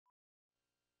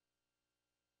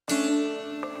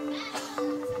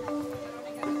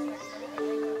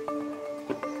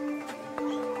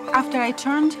After I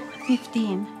turned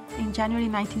 15 in January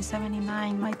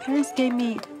 1979, my parents gave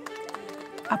me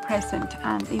a present,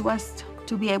 and it was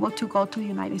to be able to go to the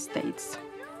United States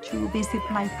to visit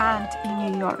my aunt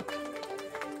in New York.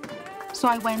 So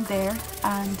I went there,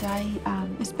 and I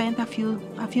spent a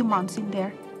few months in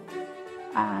there.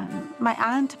 My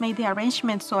aunt made the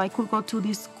arrangement so I could go to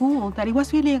this school that it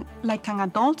was really like an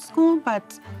adult school,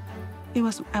 but it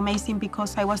was amazing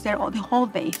because I was there the whole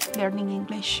day learning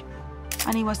English.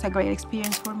 And it was a great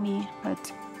experience for me.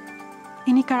 But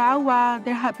in Nicaragua,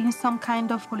 there had been some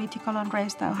kind of political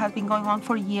unrest that had been going on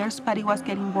for years, but it was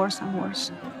getting worse and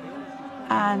worse.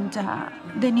 And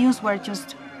the news were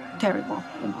just terrible.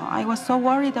 You know, I was so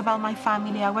worried about my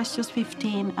family. I was just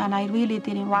 15, and I really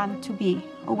didn't want to be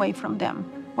away from them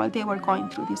while they were going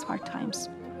through these hard times.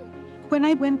 When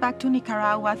I went back to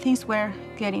Nicaragua, things were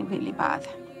getting really bad.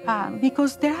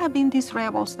 Because there have been these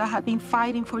rebels that have been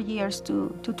fighting for years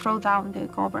to throw down the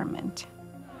government.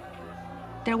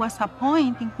 There was a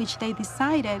point in which they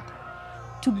decided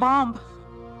to bomb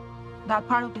that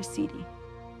part of the city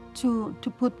to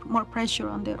put more pressure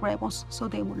on the rebels so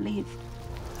they would leave.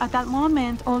 At that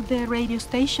moment, all the radio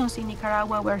stations in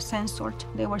Nicaragua were censored.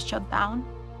 They were shut down.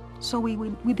 So we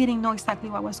didn't know exactly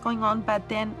what was going on, but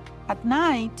then at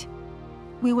night,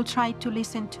 we would try to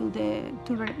listen to the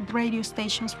radio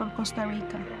stations from Costa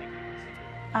Rica.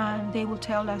 And they would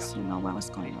tell us, you know, what was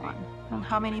going on and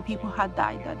how many people had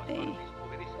died that day,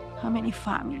 how many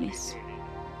families.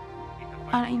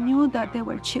 And I knew that there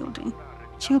were children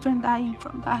dying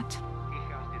from that.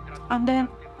 And then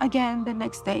again, the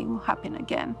next day it would happen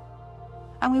again.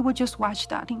 And we would just watch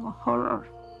that in horror.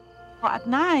 At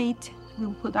night, we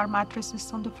would put our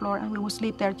mattresses on the floor and we would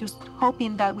sleep there just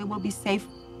hoping that we would be safe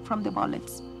from the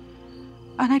bullets.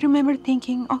 And I remember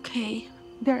thinking, okay,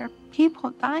 there are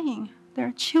people dying. There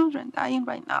are children dying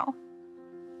right now.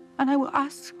 And I will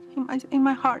ask in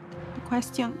my heart the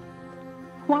question,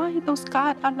 why does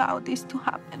God allow this to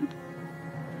happen?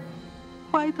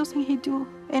 Why doesn't He do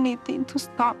anything to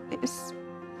stop this?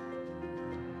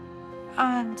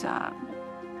 And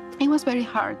it was very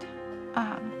hard.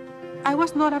 I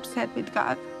was not upset with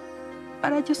God,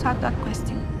 but I just had that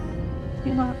question,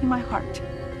 you know, in my heart.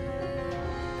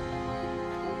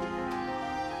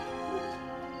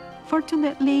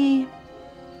 Fortunately,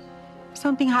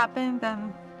 something happened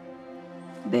and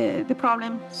the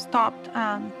problem stopped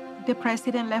and the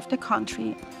president left the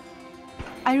country.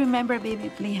 I remember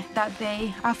vividly that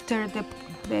day after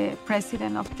the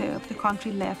president of the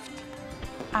country left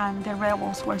and the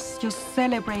rebels were just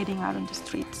celebrating out on the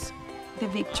streets the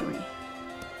victory.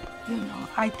 You know,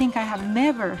 I think I have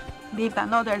never lived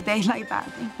another day like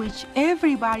that in which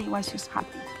everybody was just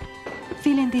happy,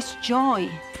 feeling this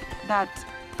joy that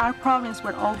our problems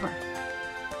were over.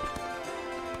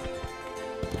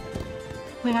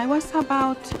 When I was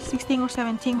about 16 or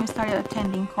 17, we started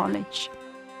attending college.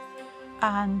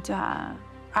 And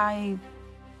I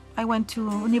went to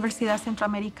Universidad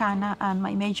Centroamericana, and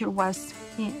my major was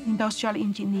in industrial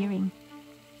engineering.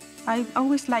 I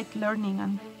always liked learning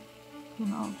and, you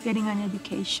know, getting an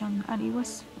education. And it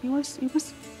was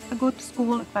a good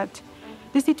school, but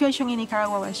the situation in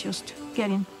Nicaragua was just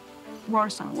getting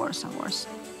worse and worse and worse.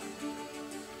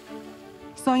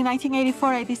 So in 1984,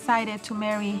 I decided to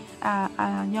marry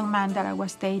a young man that I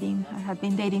was dating. I had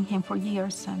been dating him for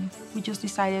years, and we just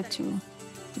decided to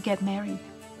get married.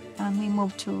 And we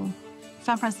moved to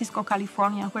San Francisco,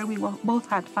 California, where we both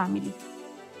had family.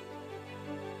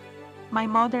 My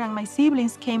mother and my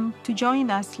siblings came to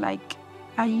join us like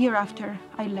a year after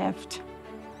I left.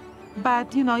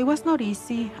 But, you know, it was not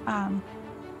easy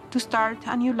to start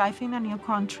a new life in a new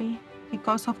country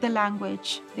because of the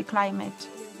language, the climate.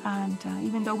 And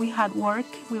even though we had work,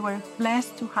 we were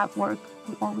blessed to have work.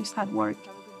 We always had work.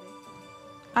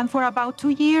 And for about 2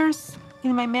 years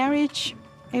in my marriage,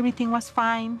 everything was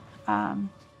fine.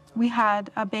 We had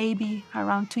a baby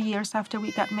around 2 years after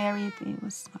we got married. It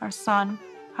was our son,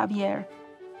 Javier,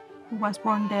 who was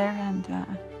born there. And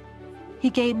he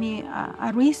gave me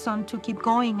a reason to keep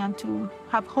going and to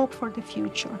have hope for the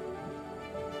future.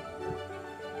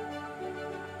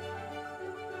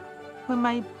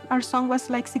 When our son was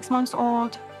like 6 months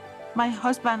old, my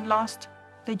husband lost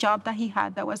the job that he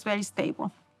had that was very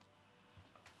stable.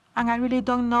 And I really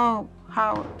don't know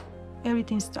how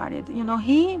everything started. You know,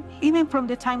 even from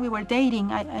the time we were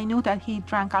dating, I knew that he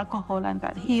drank alcohol and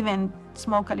that he even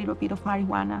smoked a little bit of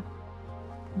marijuana.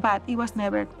 But it was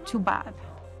never too bad.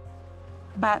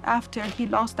 But after he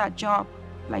lost that job,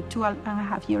 like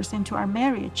 2.5 years into our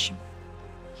marriage,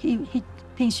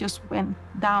 things just went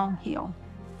downhill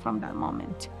from that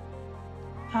moment.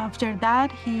 After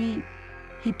that, he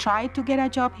tried to get a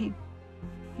job. He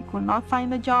He could not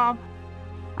find a job,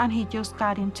 and he just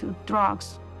got into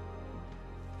drugs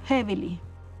heavily.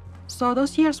 So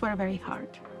those years were very hard,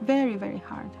 very, very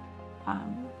hard.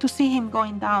 To see him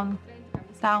going down,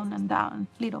 down and down,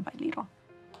 little by little.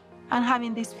 And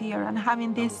having this fear and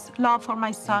having this love for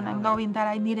my son and knowing that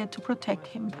I needed to protect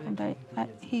him and that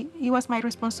it was my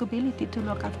responsibility to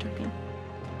look after him.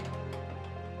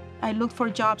 I looked for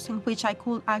jobs in which I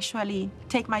could actually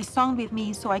take my son with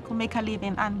me so I could make a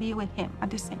living and be with him at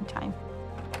the same time.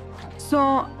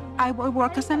 So I would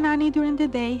work as a nanny during the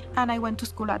day and I went to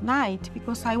school at night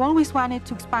because I always wanted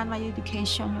to expand my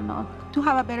education, you know, to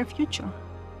have a better future.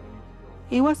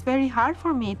 It was very hard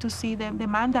for me to see the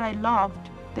man that I loved,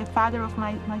 the father of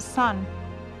my son,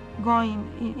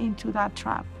 going into that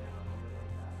trap.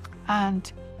 And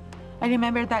I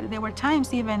remember that there were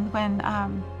times even when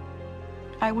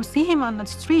I would see him on the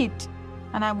street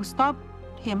and I would stop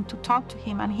him to talk to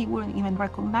him and he wouldn't even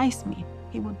recognize me.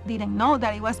 He didn't know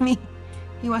that it was me.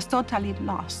 He was totally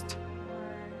lost.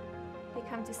 They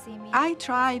come to see me. I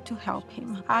tried to help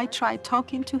him. I tried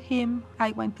talking to him.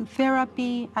 I went to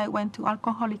therapy. I went to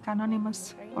Alcoholics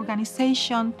Anonymous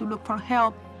organization to look for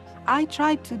help. I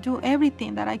tried to do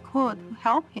everything that I could to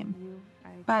help him.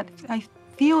 But I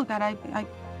feel that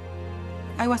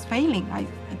I was failing. I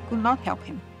could not help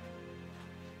him.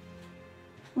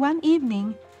 One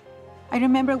evening, I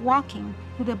remember walking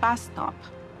to the bus stop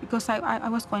because I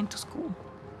was going to school.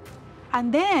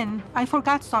 And then I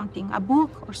forgot something, a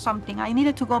book or something. I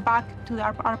needed to go back to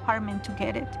our apartment to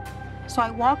get it. So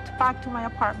I walked back to my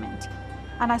apartment.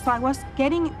 And as I was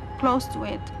getting close to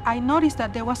it, I noticed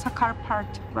that there was a car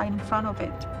parked right in front of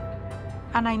it.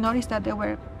 And I noticed that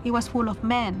it was full of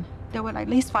men. There were at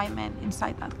least 5 men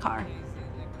inside that car.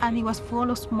 And it was full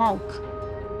of smoke.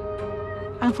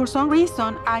 And for some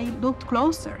reason, I looked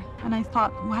closer and I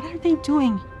thought, what are they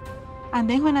doing? And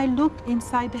then when I looked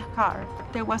inside the car,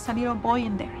 there was a little boy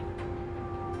in there.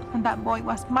 And that boy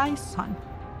was my son,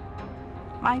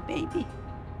 my baby.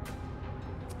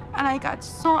 And I got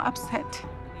so upset.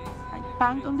 I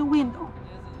banged on the window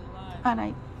and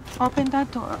I opened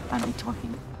that door and I told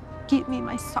him, give me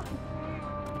my son.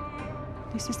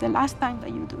 This is the last time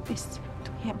that you do this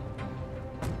to him.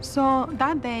 So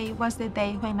that day was the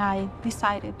day when I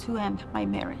decided to end my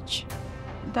marriage.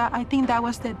 I think that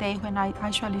was the day when I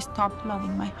actually stopped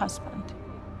loving my husband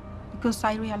because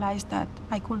I realized that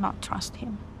I could not trust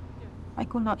him. I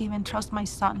could not even trust my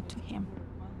son to him.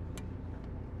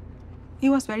 It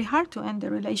was very hard to end the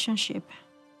relationship.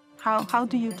 How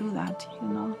do you do that, you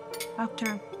know,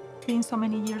 after being so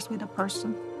many years with a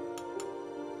person?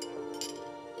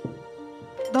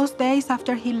 Those days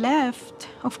after he left,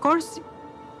 of course,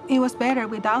 it was better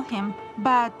without him,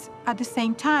 but at the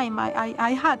same time,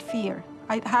 I had fear.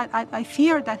 I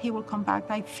feared that he would come back.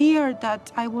 I feared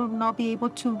that I would not be able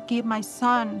to give my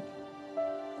son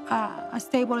a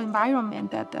stable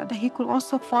environment, that he could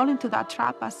also fall into that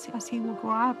trap as he would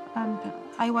grow up. And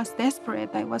I was desperate.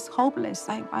 I was hopeless.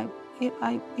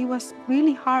 It was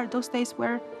really hard. Those days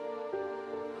were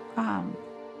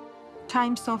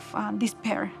times of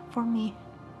despair for me,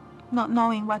 not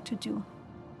knowing what to do.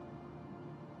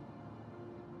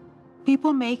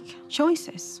 People make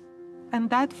choices. And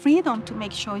that freedom to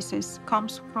make choices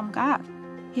comes from God.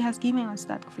 He has given us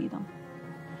that freedom.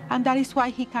 And that is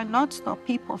why he cannot stop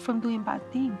people from doing bad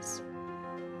things.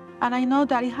 And I know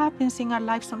that it happens in our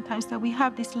life sometimes that we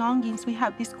have these longings, we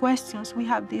have these questions, we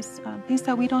have these things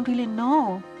that we don't really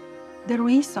know the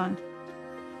reason.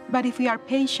 But if we are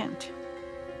patient,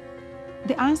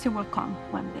 the answer will come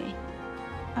one day.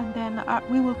 And then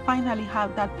we will finally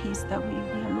have that peace that we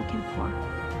are looking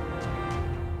for.